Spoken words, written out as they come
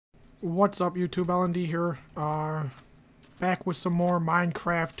What's up, YouTube? LND here. Back with some more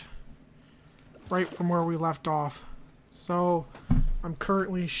Minecraft right from where we left off. So, I'm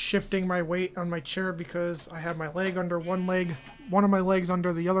currently shifting my weight on my chair because I have my leg under one leg, one of my legs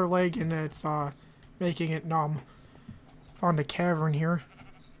under the other leg, and it's making it numb. Found a cavern here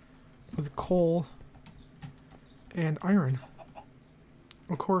with coal and iron.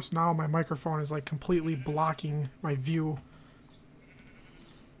 Of course, now my microphone is like completely blocking my view.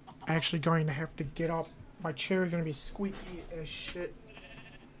 Actually going to have to get up. My chair is going to be squeaky as shit.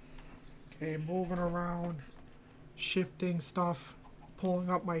 Okay, moving around, shifting stuff,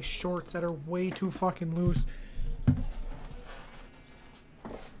 pulling up my shorts that are way too fucking loose.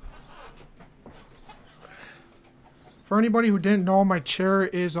 For anybody who didn't know, my chair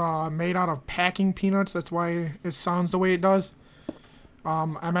is made out of packing peanuts. That's why it sounds the way it does.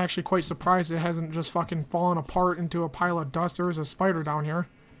 I'm actually quite surprised it hasn't just fucking fallen apart into a pile of dust. There's a spider down here.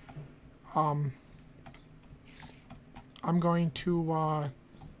 I'm going to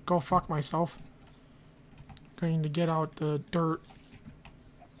go fuck myself. Going to get out the dirt,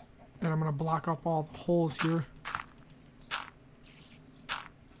 and I'm gonna block up all the holes here.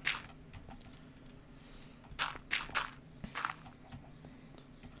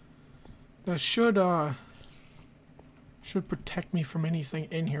 That should protect me from anything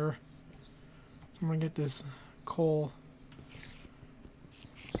in here. So I'm gonna get this coal.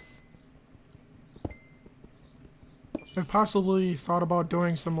 I've possibly thought about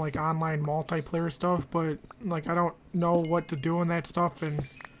doing some like online multiplayer stuff, but like I don't know what to do in that stuff, and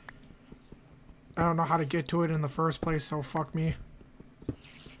I don't know how to get to it in the first place, so fuck me.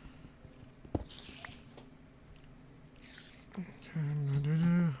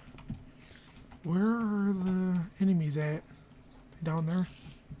 Where are the enemies at? Down there?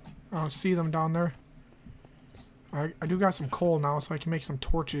 Oh, I see them down there. I do got some coal now, so I can make some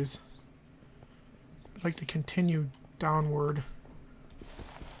torches. I'd like to continue downward.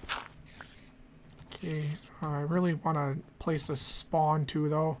 Okay, I really want to place a spawn too,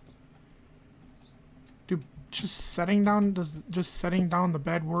 though. Does just setting down the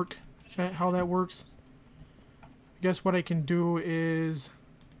bed work? Is that how that works? I guess what I can do is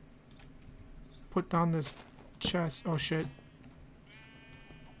put down this chest. Oh shit.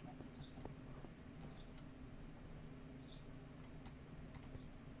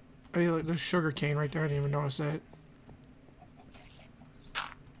 Hey, look, there's sugar cane right there. I didn't even notice that.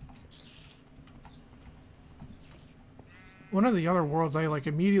 One of the other worlds, I like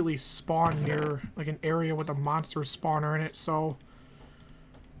immediately spawned near like an area with a monster spawner in it, so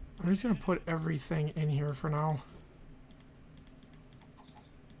I'm just gonna put everything in here for now.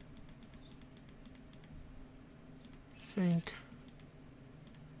 Think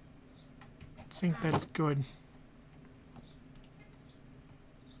that's good.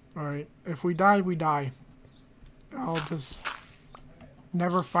 Alright, if we die, we die. I'll just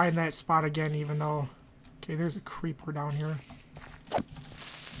never find that spot again, even though... Okay, there's a creeper down here.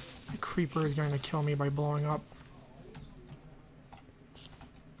 The creeper is going to kill me by blowing up.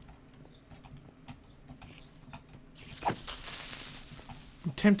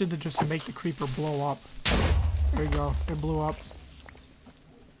 I'm tempted to just make the creeper blow up. There you go, it blew up.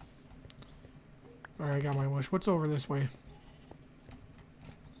 Alright, I got my wish. What's over this way?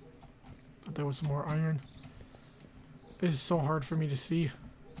 Thought there was some more iron. It is so hard for me to see.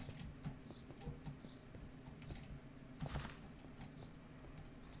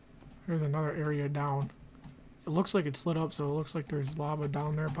 There's another area down. It looks like it's lit up, so it looks like there's lava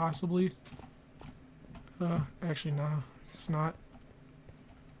down there, possibly. Actually, no. It's not.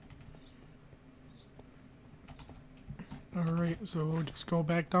 Alright, so we'll just go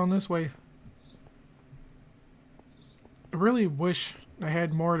back down this way. I really wish I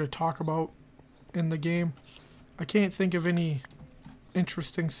had more to talk about in the game. I can't think of any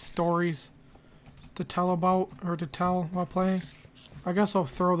interesting stories to tell about, or to tell while playing. I guess I'll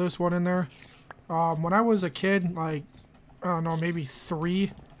throw this one in there. When I was a kid, like, I don't know, maybe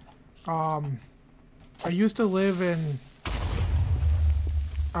 3, I used to live in,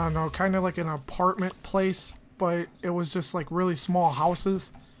 I don't know, kind of like an apartment place, but it was just like really small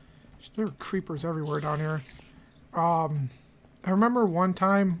houses. There are creepers everywhere down here. I remember one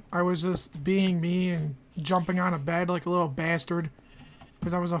time I was just being me and jumping on a bed like a little bastard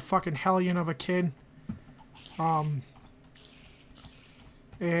because I was a fucking hellion of a kid.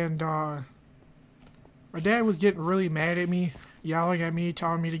 My dad was getting really mad at me, yelling at me,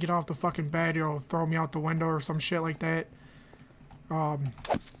 telling me to get off the fucking bed, you know, throw me out the window or some shit like that. I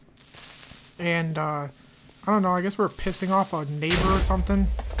don't know, I guess we're pissing off a neighbor or something.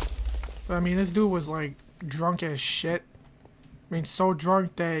 But I mean, this dude was like drunk as shit. I mean, so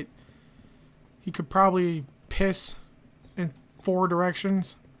drunk that he could probably piss in 4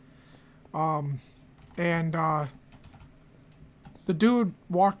 directions. The dude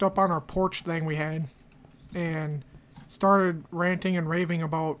walked up on our porch thing we had and started ranting and raving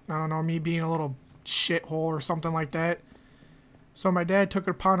about, I don't know, me being a little shithole or something like that. So my dad took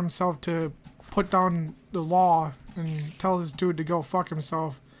it upon himself to put down the law and tell this dude to go fuck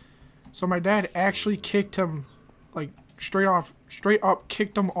himself. So my dad actually kicked him, like, straight up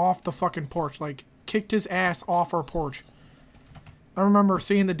kicked him off the fucking porch. Like, kicked his ass off our porch. I remember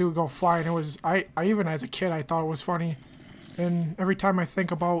seeing the dude go flying. It was, I even as a kid, I thought it was funny. And every time I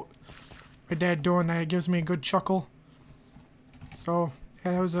think about my dad doing that, it gives me a good chuckle. So,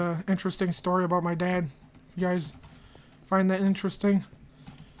 yeah, that was an interesting story about my dad. If you guys find that interesting,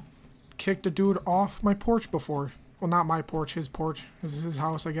 kicked a dude off my porch before. Well, not my porch, his porch. His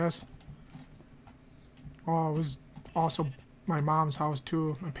house, I guess. Oh, it was also my mom's house,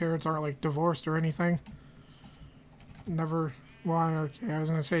 too. My parents aren't, like, divorced or anything. Never, well, okay, I was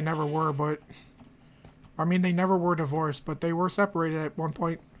gonna say never were, but... I mean, they never were divorced, but they were separated at one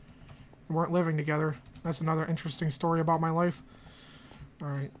point. They weren't living together. That's another interesting story about my life.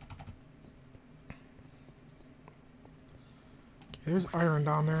 Alright. Okay, there's iron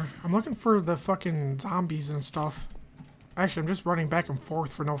down there. I'm looking for the fucking zombies and stuff. Actually, I'm just running back and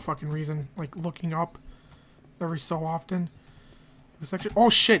forth for no fucking reason. Like, looking up every so often. This actually...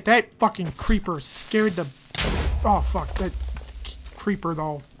 Oh, shit! That fucking creeper scared the... Oh, fuck. That creeper,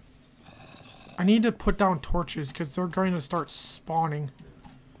 though. I need to put down torches because they're going to start spawning.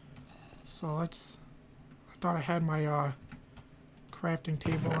 So let's... I thought I had my crafting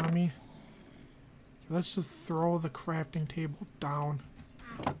table on me. Okay, let's just throw the crafting table down.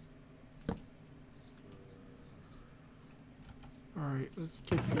 Alright, let's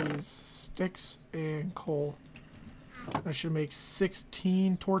get these sticks and coal. That should make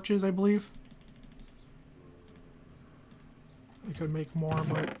 16 torches, I believe. I could make more,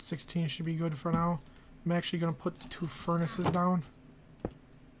 but 16 should be good for now. I'm actually gonna put the 2 furnaces down.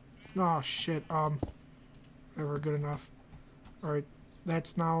 Oh shit, never good enough. Alright,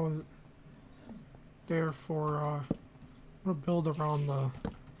 that's now there for, I'm gonna build around the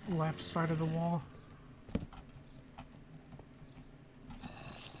left side of the wall.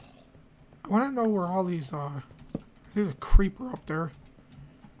 I wanna know where all these, there's a creeper up there.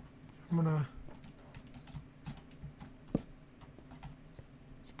 I'm gonna...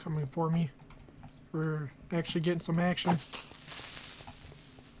 coming for me. We're actually getting some action.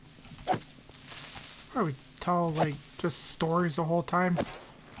 Probably tell like just stories the whole time.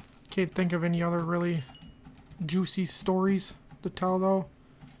 Can't think of any other really juicy stories to tell though.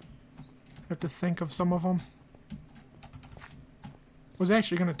 Have to think of some of them. Was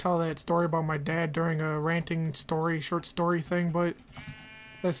actually gonna tell that story about my dad during a ranting story, short story thing, but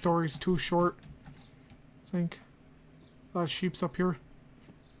that story's too short. I think. A lot of sheep's up here.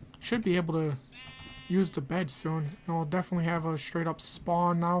 Should be able to use the bed soon. I'll definitely have a straight up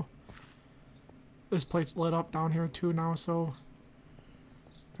spawn now. This plate's lit up down here too now, so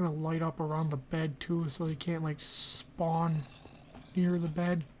I'm gonna light up around the bed too, so they can't like spawn near the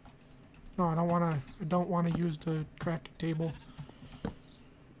bed. No, I don't wanna use the crafting table.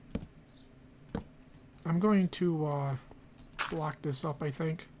 I'm going to block this up, I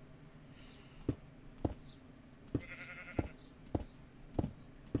think.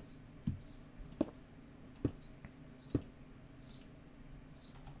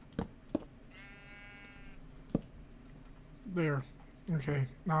 There. Okay,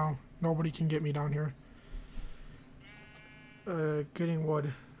 now nobody can get me down here. Getting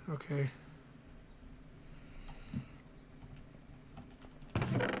wood. Okay.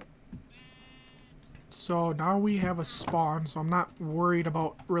 So now we have a spawn, so I'm not worried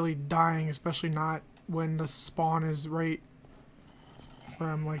about really dying, especially not when the spawn is right where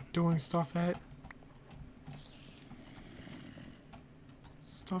I'm like doing stuff at.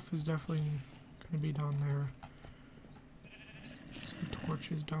 Stuff is definitely gonna be down there. Some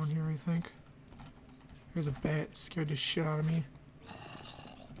torches down here, I think. There's a bat. It scared the shit out of me.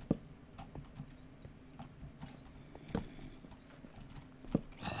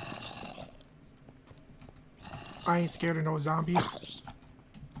 I ain't scared of no zombie.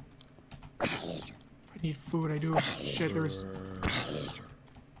 I need food, I do. Shit, there's...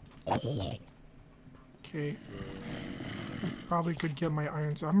 Okay. Probably could get my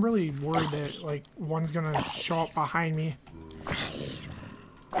iron. So I'm really worried that, like, one's gonna show up behind me.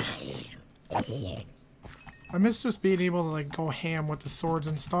 I miss just being able to, like, go ham with the swords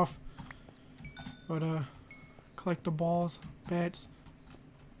and stuff. But, collect the balls, bats.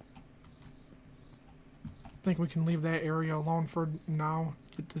 I think we can leave that area alone for now.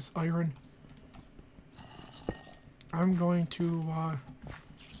 Get this iron. I'm going to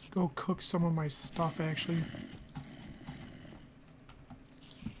go cook some of my stuff, actually.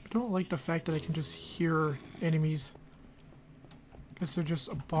 I don't like the fact that I can just hear enemies. Guess they're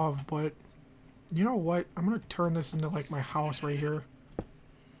just above, but you know what? I'm gonna turn this into like my house right here.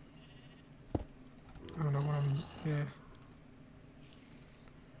 I don't know what I'm... yeah.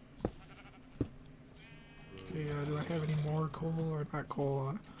 Okay, do I have any more coal or not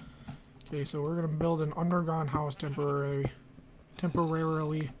coal? Okay, so we're gonna build an underground house temporarily.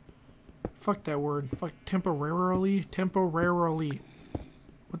 Fuck that word. Fuck temporarily.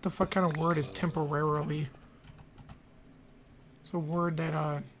 What the fuck kind of word is temporarily? It's a word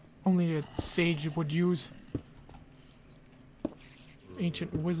that only a sage would use.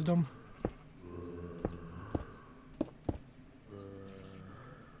 Ancient wisdom.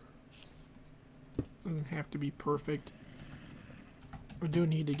 Doesn't have to be perfect. I do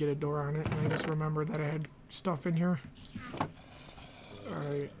need to get a door on it, and I just remembered that I had stuff in here.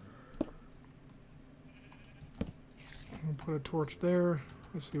 Alright. I'll put a torch there.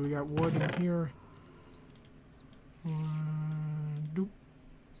 Let's see, we got wood in here. Doop.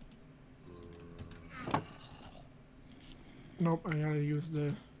 Nope, I gotta use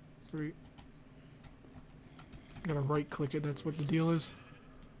the... I gotta right click it, that's what the deal is.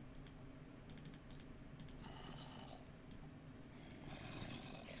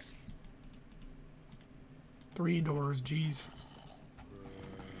 Three doors, jeez.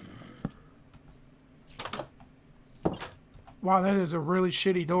 Wow, that is a really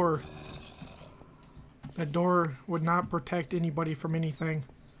shitty door. That door would not protect anybody from anything.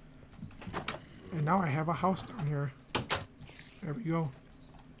 And now I have a house down here. There we go.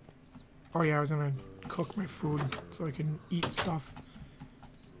 Oh yeah, I was gonna cook my food so I can eat stuff.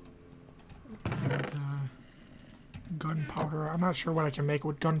 And, gunpowder. I'm not sure what I can make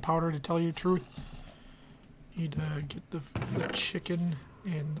with gunpowder, to tell you the truth. Need to get the chicken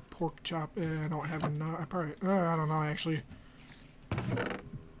and the pork chop. I don't have enough. I don't know actually.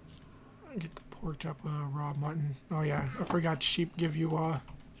 Get the pork chop, raw mutton. Oh yeah, I forgot sheep give you. I'm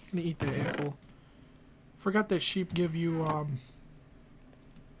gonna eat the apple. Forgot that sheep give you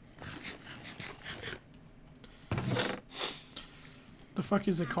the fuck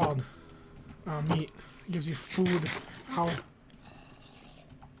is it called? Meat. It gives you food. Ow.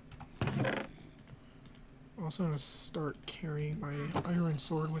 I'm also gonna start carrying my iron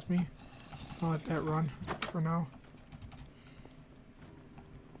sword with me. I'll let that run for now.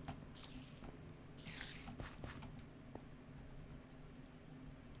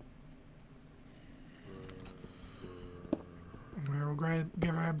 We'll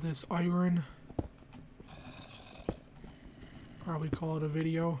grab this iron. Probably call it a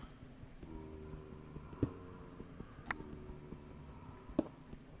video.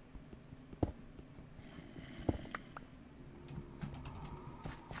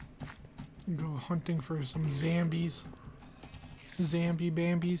 Go hunting for some zombies. Zombie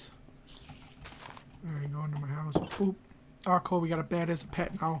bambies. Alright, go into my house. Oop. Oh, cool, we got a bat as a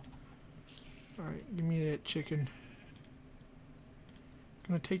pet now. Alright, give me that chicken.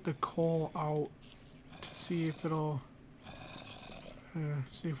 Gonna take the coal out to see if it'll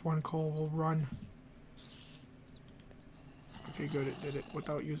see if one coal will run. Okay, good, it did it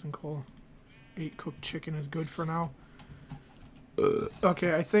without using coal. 8 cooked chicken is good for now.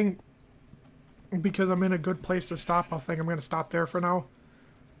 Okay, I think because I'm in a good place to stop, I think I'm gonna stop there for now.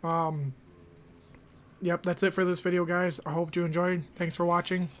 Yep, that's it for this video, guys. I hope you enjoyed. Thanks for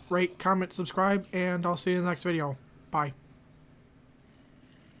watching. Rate, comment, subscribe, and I'll see you in the next video. Bye.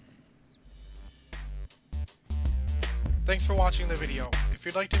 Thanks for watching the video. If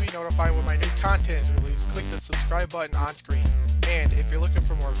you'd like to be notified when my new content is released, click the subscribe button on screen. And if you're looking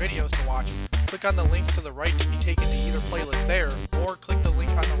for more videos to watch, click on the links to the right to be taken to either playlist there.